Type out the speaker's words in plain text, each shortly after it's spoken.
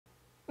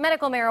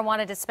Medical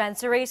marijuana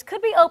dispensaries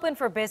could be open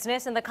for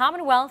business in the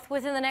Commonwealth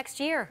within the next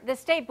year. The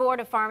State Board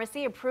of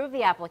Pharmacy approved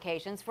the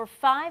applications for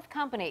 5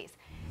 companies.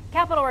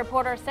 Capitol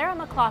reporter Sara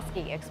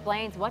McCloskey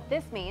explains what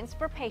this means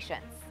for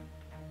patients.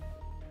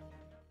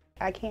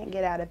 I can't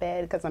get out of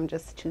bed because I'm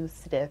just too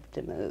stiff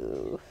to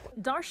move.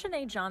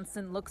 Darshanae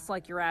Johnson looks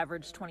like your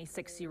average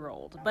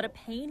 26-year-old, but a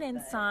pain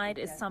inside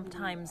is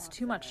sometimes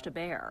too much to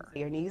bear.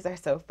 Your knees are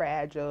so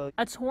fragile.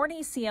 A torn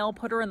ACL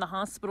put her in the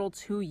hospital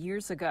 2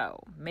 years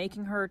ago,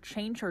 making her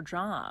change her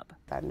job.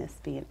 I miss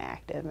being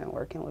active and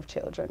working with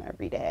children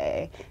every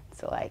day.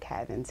 So like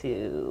having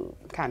to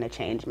kind of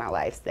change my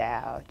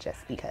lifestyle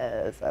just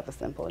because of a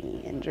simple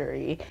knee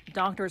injury.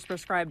 Doctors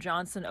prescribed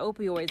Johnson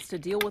opioids to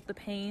deal with the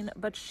pain,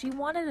 but she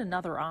wanted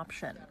another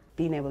option.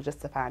 Being able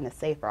just to find a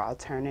safer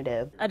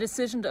alternative. A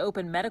decision to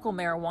open medical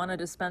marijuana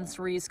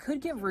dispensaries could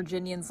give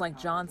Virginians like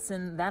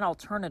Johnson that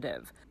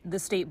alternative. The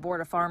State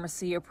Board of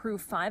Pharmacy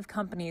approved 5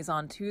 companies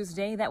on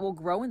Tuesday that will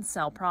grow and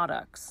sell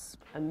products.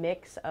 A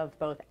mix of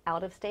both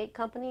out-of-state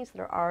companies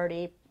that are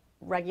already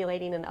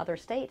regulating in other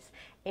states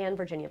and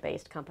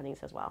Virginia-based companies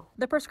as well.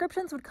 The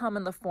prescriptions would come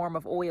in the form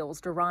of oils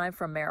derived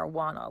from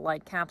marijuana,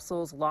 like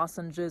capsules,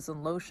 lozenges,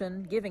 and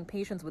lotion, giving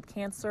patients with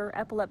cancer,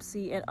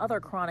 epilepsy, and other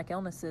chronic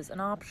illnesses an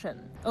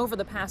option. Over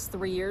the past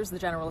 3 years, the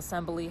General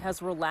Assembly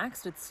has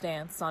relaxed its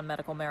stance on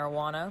medical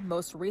marijuana,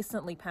 most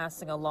recently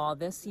passing a law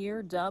this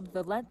year dubbed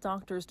the Let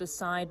Doctors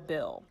Decide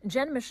bill.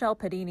 Jen Michelle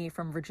Pedini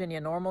from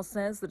Virginia Normal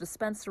says the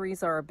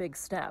dispensaries are a big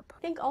step. I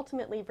think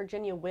ultimately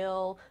Virginia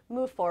will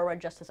move forward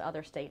just as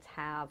other states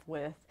have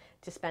with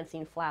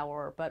dispensing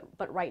flower,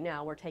 but right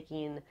now we're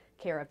taking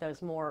care of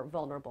those more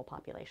vulnerable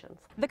populations.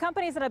 The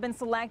companies that have been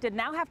selected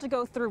now have to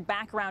go through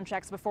background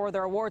checks before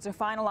their awards are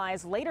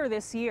finalized later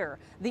this year.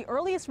 The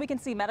earliest we can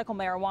see medical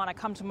marijuana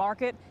come to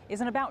market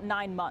is in about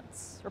 9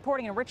 months.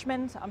 Reporting in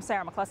Richmond, I'm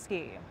Sara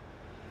McCloskey.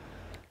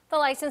 The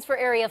license for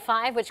Area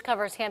 5, which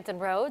covers Hampton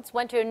roads,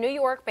 went to a New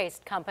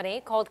York-based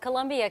company called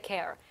Columbia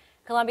Care.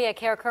 Columbia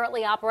Care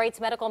currently operates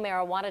medical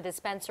marijuana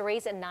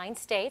dispensaries in 9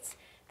 states,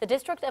 the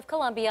District of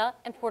Columbia,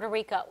 and Puerto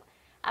Rico.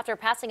 After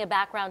passing a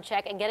background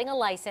check and getting a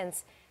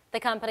license, the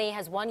company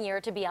has 1 year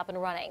to be up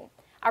and running.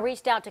 I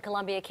reached out to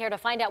Columbia Care to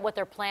find out what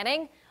they're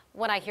planning.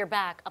 When I hear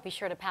back, I'll be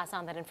sure to pass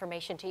on that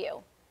information to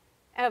you.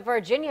 A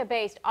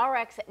Virginia-based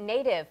RX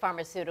Native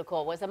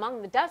pharmaceutical was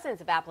among the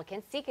dozens of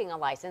applicants seeking a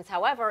license.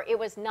 However, it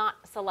was not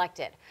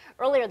selected.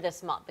 Earlier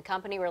this month, the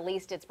company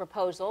released its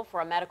proposal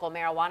for a medical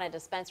marijuana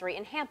dispensary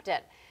in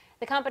Hampton.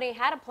 The company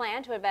had a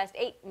plan to invest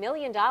 $8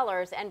 million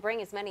and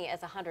bring as many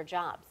as 100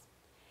 jobs.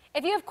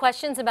 If you have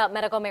questions about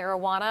medical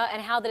marijuana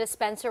and how the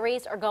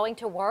dispensaries are going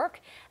to work,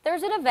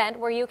 there's an event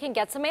where you can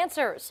get some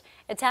answers.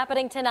 It's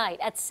happening tonight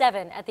at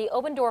 7 at the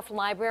Obendorf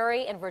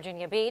Library in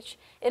Virginia Beach.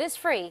 It is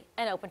free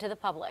and open to the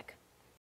public.